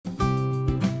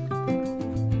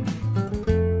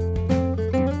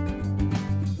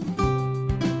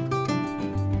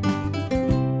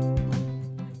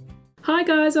Hi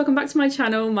guys, welcome back to my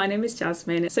channel. My name is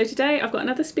Jasmine. So today I've got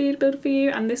another speed build for you,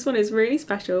 and this one is really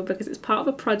special because it's part of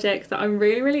a project that I'm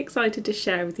really excited to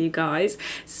share with you guys.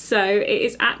 So it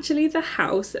is actually the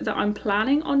house that I'm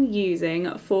planning on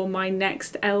using for my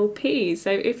next LP.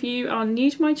 So if you are new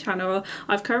to my channel,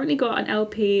 I've currently got an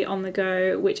LP on the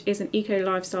go which is an eco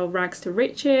lifestyle rags to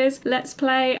riches let's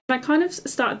play. I kind of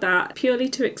started that purely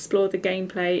to explore the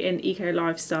gameplay in eco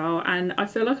lifestyle, and I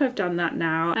feel like I've done that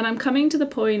now, and I'm coming to the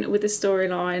point with the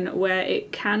storyline where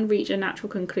it can reach a natural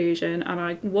conclusion, and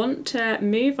I want to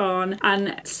move on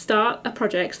and start a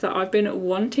project that I've been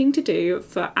wanting to do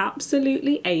for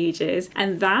absolutely ages,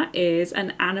 and that is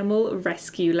an animal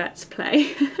rescue let's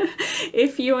play.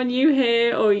 If you are new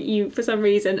here or you for some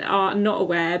reason are not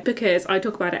aware, because I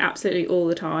talk about it absolutely all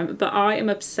the time, but I am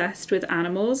obsessed with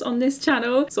animals on this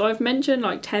channel. So I've mentioned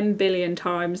like 10 billion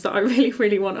times that I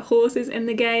really want horses in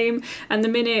the game, and the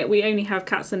minute we only have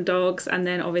cats and dogs, and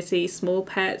then obviously small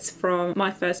pets from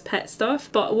my first pet stuff.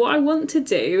 But what I want to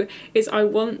do is I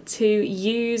want to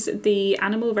use the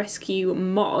animal rescue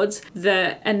mod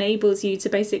that enables you to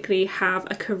basically have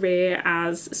a career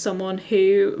as someone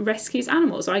who rescues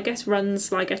animals. I guess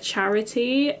runs like a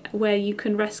charity where you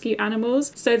can rescue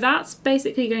animals. So that's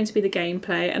basically going to be the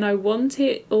gameplay, and I want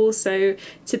it also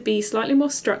to be slightly more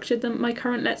structured than my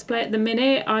current let's play. At the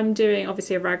minute I'm doing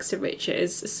obviously a rags to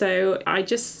riches, so I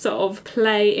just sort of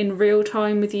play in real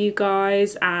time with you guys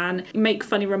and make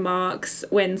funny remarks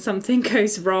when something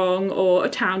goes wrong or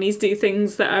townies do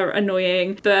things that are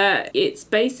annoying, but it's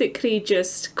basically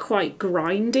just quite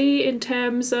grindy in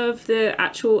terms of the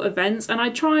actual events, and I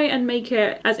try and make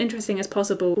it as interesting as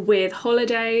possible with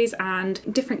holidays and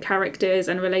different characters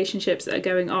and relationships that are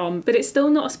going on, but it's still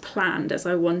not as planned as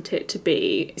I want it to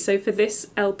be. So for this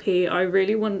LP I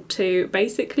really want to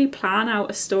basically plan out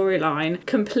a storyline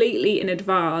completely in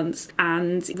advance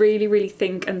and really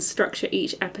think and structure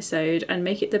each episode and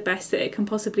make it the best that it can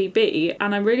possibly be,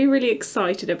 and I'm really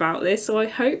excited about this, so I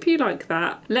hope you like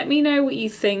that. Let me know what you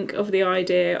think of the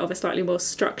idea of a slightly more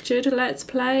structured let's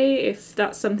play. If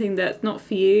that's something that's not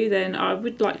for you, then I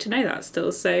would like to know that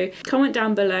still, so comment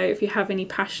down below if you have any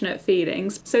passionate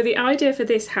feelings. So the idea for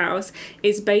this house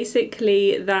is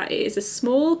basically that it is a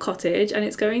small cottage, and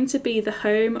it's going to be the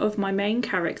home of my main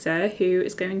character, who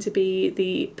is going to be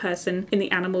the person in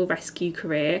the animal rescue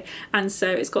career, and so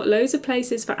it's got loads of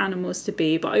places for animals to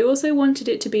be, but I also wanted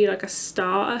it to be like a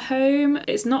starter home.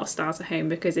 It's not a starter home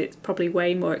because it's probably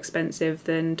way more expensive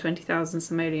than 20,000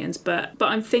 simoleons, but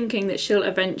I'm thinking that she'll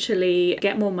eventually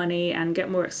get more money and get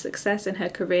more success in her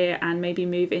career and maybe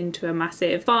move into a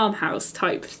massive farmhouse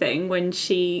type thing when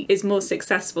she is more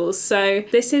successful. So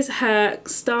this is her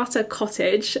starter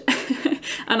cottage.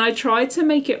 And I tried to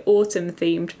make it autumn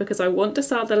themed because I want to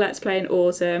start the let's play in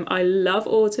autumn. I love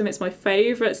autumn, it's my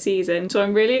favourite season, so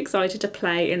I'm really excited to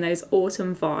play in those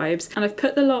autumn vibes. And I've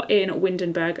put the lot in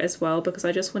Windenburg as well because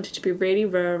I just wanted to be really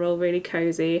rural, really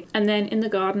cosy. And then in the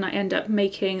garden I end up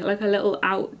making like a little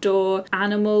outdoor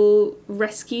animal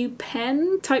rescue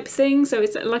pen type thing. So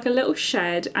it's like a little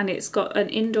shed, and it's got an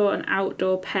indoor and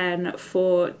outdoor pen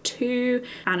for 2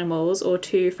 animals or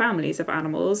 2 families of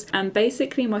animals. And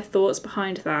basically my thoughts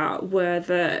behind that were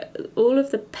that all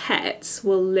of the pets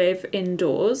will live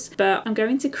indoors, but I'm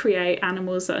going to create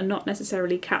animals that are not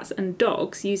necessarily cats and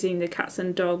dogs using the cats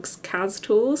and dogs CAS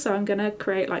tool. So I'm going to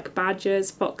create like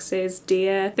badgers, foxes,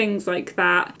 deer, things like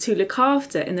that to look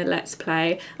after in the let's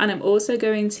play. And I'm also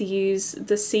going to use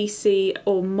the CC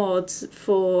or mods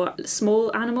for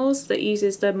small animals that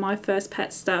uses the My First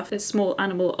Pet stuff, the small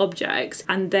animal objects,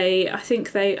 and I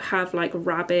think they have like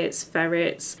rabbits,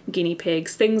 ferrets, guinea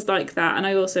pigs, things like that. And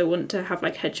I also want to have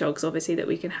like hedgehogs obviously that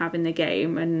we can have in the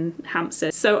game, and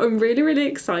hamsters. So I'm really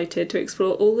excited to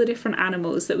explore all the different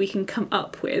animals that we can come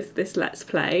up with this let's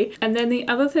play. And then the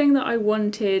other thing that I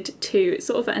wanted to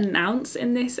sort of announce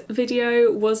in this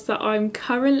video was that I'm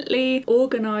currently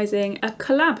organising a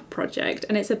collab project,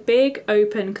 and it's a big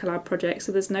open collab project,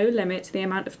 so there's no limit to the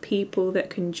amount of people that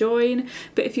can join.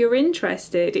 But if you're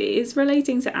interested, it is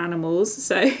relating to animals,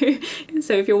 so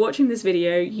if you're watching this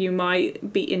video you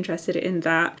might be interested in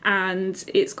that. And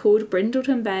it's called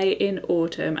Brindleton Bay in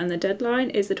Autumn, and the deadline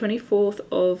is the 24th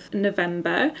of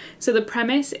November. So the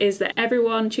premise is that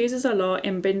everyone chooses a lot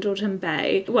in Brindleton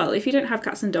Bay. Well, if you don't have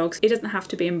cats and dogs, it doesn't have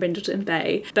to be in Brindleton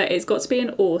Bay, but it's got to be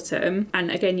in autumn.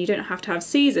 And again, you don't have to have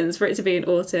seasons for it to be in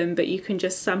autumn, but you can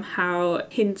just somehow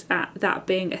hint at that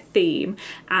being a theme.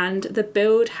 And the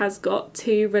build has got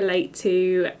to relate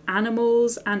to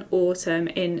animals and autumn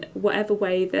in whatever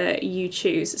way that you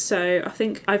choose. So I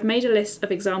think I've made a list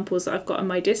of examples that I've got on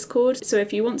my Discord. So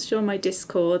if you want to join my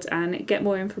Discord and get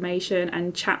more information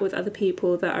and chat with other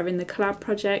people that are in the collab collab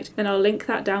project, then I'll link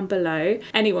that down below.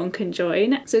 Anyone can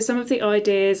join. So some of the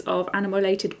ideas of animal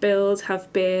related builds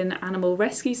have been animal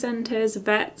rescue centres,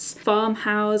 vets,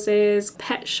 farmhouses,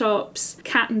 pet shops,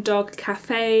 cat and dog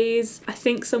cafes. I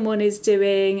think someone is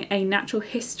doing a natural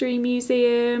history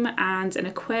museum and an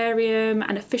aquarium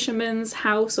and a fisherman's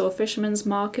house or fisherman's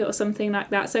market or something like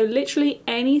that. So literally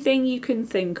anything you can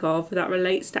think of that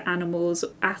relates to animals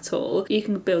at all, you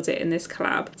can build it in this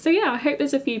collab. So yeah, I hope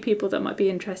there's a few people that might be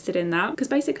interested in that, because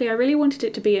basically I really wanted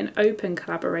it to be an open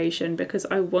collaboration because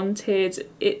I wanted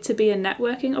it to be a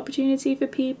networking opportunity for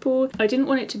people. I didn't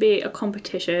want it to be a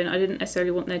competition. I didn't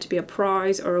necessarily want there to be a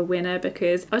prize or a winner,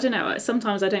 because I don't know,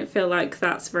 sometimes I don't feel like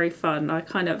that's very fun. I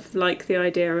kind of like the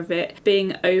idea of it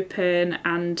being open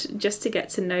and just to get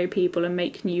to know people and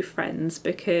make new friends,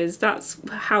 because that's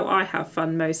how I have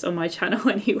fun most on my channel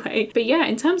anyway. But yeah,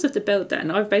 in terms of the build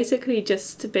then, I've basically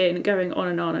just been going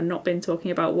on and not been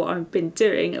talking about what I've been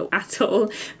doing at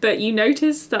all. But you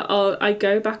notice that I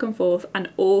go back and forth an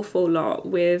awful lot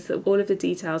with all of the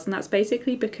details, and that's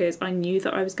basically because I knew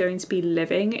that I was going to be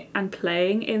living and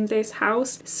playing in this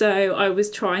house. So I was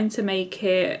trying to make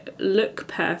it look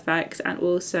perfect and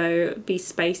also be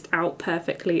spaced out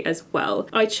perfectly as well.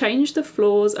 I changed the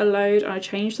floors a load, I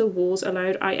changed the walls a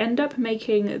load. I end up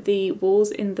making the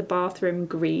walls in the bathroom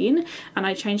green, and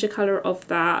I changed the colour of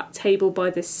that table by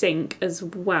the sink as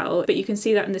well. But you can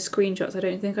see that in the screenshots. I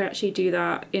don't think I actually do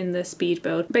that in the speed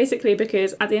build. Basically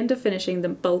because at the end of finishing the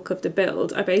bulk of the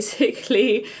build, I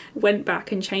basically went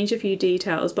back and changed a few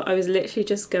details, but I was literally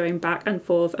just going back and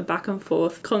forth,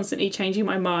 constantly changing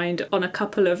my mind on a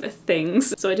couple of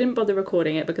things. So I didn't bother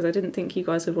recording it because I didn't think you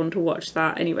guys would want to watch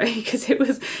that anyway, because it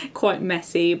was quite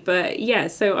messy. But yeah,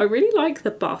 so I really like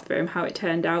the bathroom, how it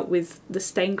turned out with the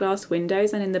stained glass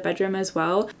windows, and in the bedroom as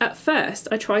well. At first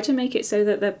I tried to make it so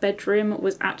that the bedroom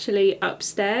was actually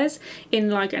upstairs in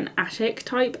like an attic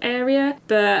type area,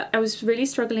 but I was really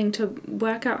struggling to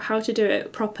work out how to do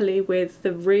it properly with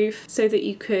the roof so that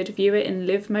you could view it in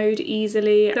live mode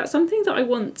easily. That's something that I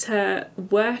want to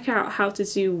work out how to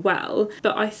do well,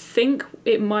 but I think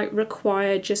it might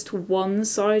require just one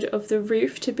side of the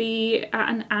roof to be at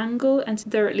an angle and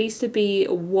there at least to be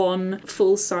one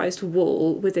full-sized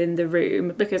wall within the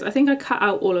room, because I think I cut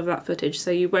out all of that footage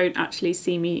so you won't actually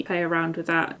see me play around with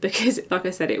that, because like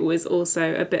I said, it was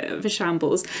also a bit of a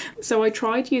shambles. So I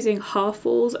tried using half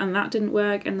walls and that didn't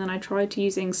work, and then I tried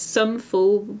using some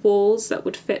full walls that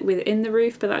would fit within the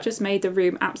roof, but that just made the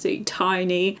room absolutely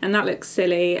tiny and that looks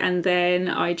silly. And then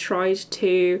I tried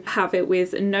to have it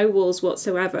with no walls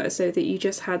whatsoever, so that you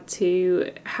just had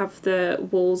to have the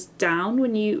walls down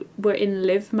when you were in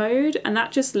live mode, and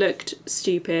that just looked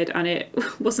stupid and it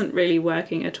wasn't really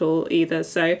working at all either.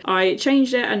 So I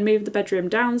changed it and moved the bedroom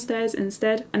downstairs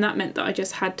instead, and that meant that I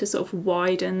just had to sort of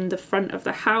widen the front of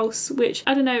the house, which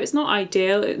I don't know, it's not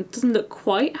ideal. It doesn't look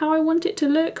quite how I want it to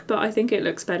look, but I think it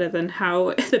looks better than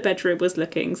how the bedroom was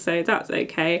looking, so that's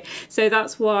okay. So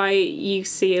that's why you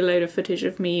see a load of footage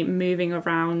of me moving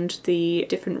around the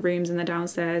different rooms in the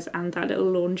downstairs and that little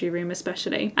laundry room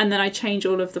especially. And then I changed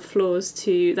all of the floors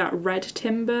to that red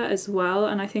timber as well,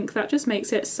 and I think that just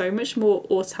makes it so much more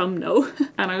autumnal.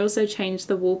 And I also changed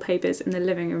the wallpapers in the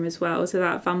living room as well, so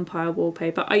that vampire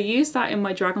wallpaper. I used that in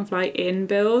my Dragonfly Inn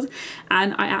build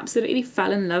and I absolutely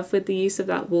fell in love with the use of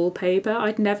that wallpaper.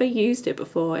 I'd never used it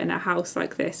before in a house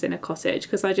like this, in a cottage,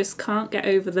 because I just can't get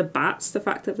over the bats, the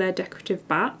fact that they're decorative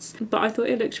bats. But I thought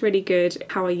it looked really good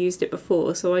how I used it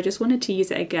before, so I just wanted to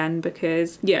use it again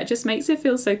because yeah, it just makes it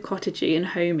feel so cottagey and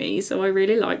homey, so I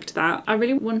really liked that. I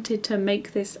really wanted to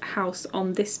make this house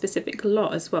on this specific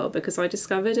lot as well, because I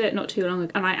discovered it not too long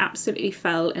ago and I absolutely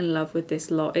fell in love with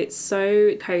this lot. It's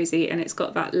so cozy and it's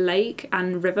got that lake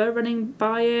and river running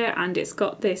by it, and it's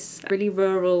got this really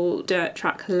rural dirt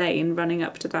track lane running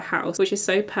up to the house, which is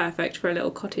so perfect for a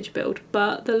little cottage build.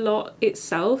 But the lot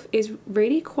itself is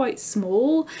really quite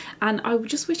small, and I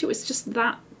just wish it was just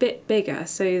that bit bigger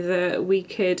so that we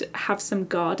could have some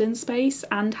garden space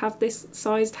and have this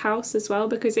sized house as well,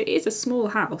 because it is a small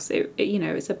house. You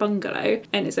know, it's a bungalow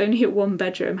and it's only a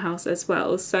 1-bedroom house as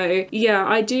well. So yeah,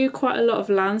 I do quite a lot of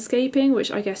landscaping, which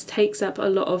I guess takes up a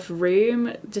lot of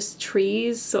room. Just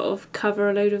trees sort of cover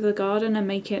a load of the garden and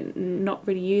make it not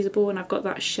really usable, and I've got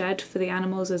that shed for the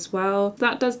animals as well.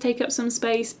 That does take up some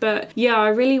space, but yeah, I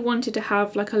really wanted to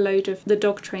have like a load of the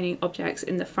dog training objects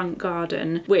in the front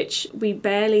garden, which we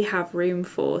barely barely have room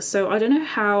for. So I don't know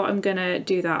how I'm gonna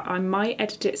do that. I might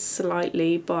edit it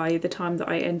slightly by the time that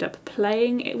I end up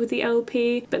playing it with the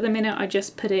LP, but the minute I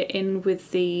just put it in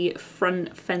with the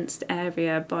front fenced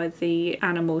area by the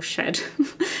animal shed.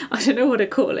 I don't know what to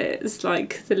call it. It's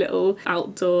like the little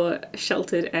outdoor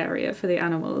sheltered area for the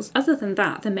animals. Other than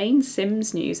that, the main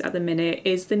Sims news at the minute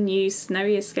is the new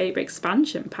Snowy Escape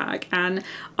expansion pack, and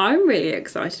I'm really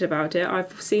excited about it.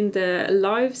 I've seen the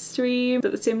live stream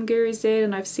that the Sim Gurus did,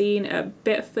 and I've seen a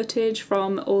bit of footage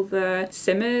from all the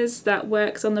Simmers that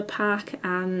works on the pack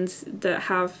and that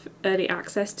have early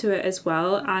access to it as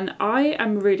well, and I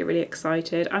am really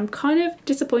excited. I'm kind of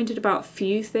disappointed about a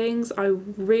few things. I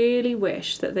really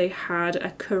wish that they had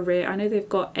a career. I know they've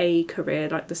got a career,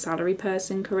 like the salary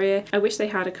person career. I wish they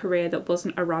had a career that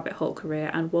wasn't a rabbit hole career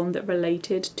and one that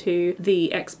related to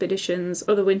the expeditions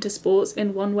or the winter sports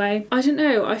in one way. I don't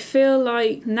know, I feel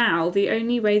like now the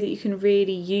only way that you can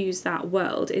really use that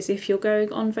world is if you're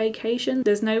going on vacation.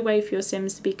 There's no way for your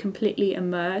Sims to be completely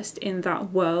immersed in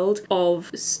that world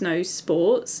of snow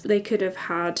sports. They could have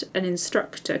had an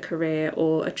instructor career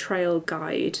or a trail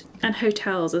guide, and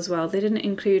hotels as well. They didn't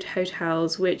include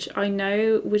hotels, which I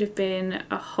know would have been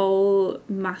a whole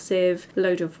massive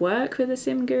load of work for the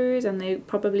Sim Gurus, and they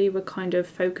probably were kind of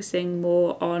focusing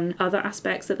more on other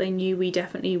aspects that they knew we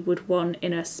definitely would want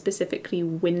in a specifically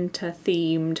winter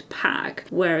themed pack,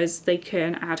 whereas they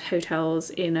can add hotels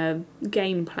in a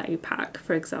gameplay pack,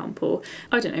 for example.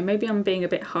 I don't know, maybe I'm being a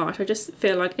bit harsh. I just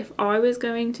feel like if I was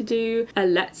going to do a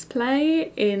let's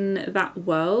play in that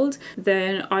world,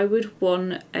 then I would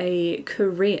want a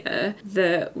career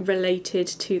that related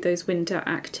to those winter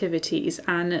activities,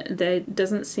 and there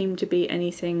doesn't seem to be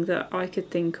anything that I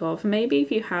could think of. Maybe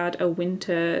if you had a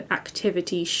winter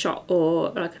activity shop or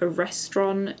like a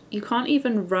restaurant. You can't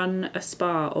even run a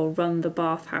spa or run the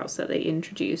bathhouse that they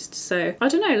introduced. So I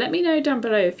don't know, let me know down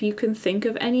below if you can think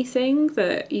of anything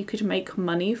that you could make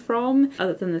money from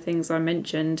other than the things I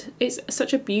mentioned. It's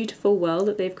such a beautiful world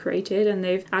that they've created, and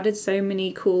they've added so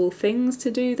many cool things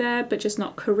to do there, but just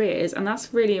not careers, and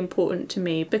that's really important to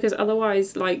me, because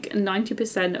otherwise like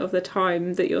 90% of the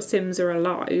time that your Sims are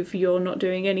alive, you're not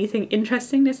doing anything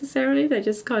interesting necessarily. They're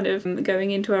just kind of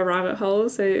going into a rabbit hole,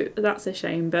 so that's a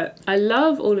shame. But I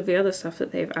love all of the other stuff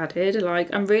that they've added.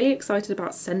 Like, I'm really excited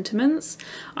about sentiments.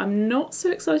 I'm not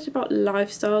so excited about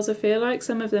lifestyles. I feel like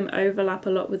some of them overlap a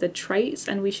lot with the traits,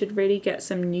 and we should really get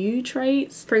some new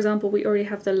traits. For example, we already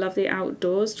have the love the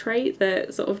outdoors trait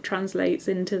that sort of translates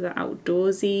into the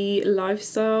outdoorsy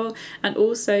lifestyle, and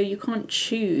also you can't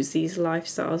choose these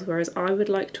lifestyles, whereas I would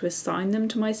like to assign them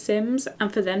to my Sims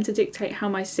and for them to dictate how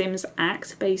my Sims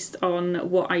act based on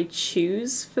what I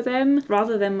choose for them,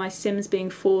 rather than my Sims being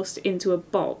forced into a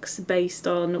box based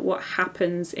on what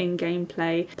happens in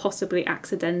gameplay, possibly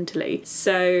accidentally.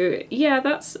 So yeah,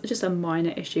 that's just a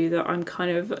minor issue that I'm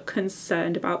kind of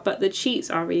concerned about, but the cheats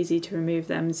are easy to remove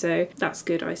them, so that's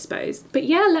good, I suppose. But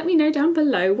yeah, let me know down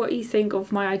below what you think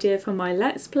of my idea for my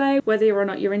Let's Play, whether or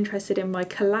not you're interested in my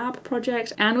collab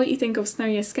project, and what you think of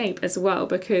Snowy Escape as well,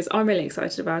 because I'm really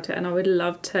excited about it and I would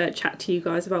love to chat to you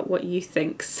guys about what you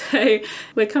think. So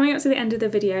we're coming up to the end of the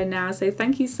video now, so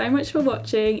thank you so much for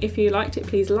watching. If you liked it,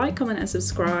 please like, comment and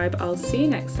subscribe. I'll see you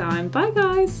next time. Bye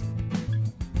guys!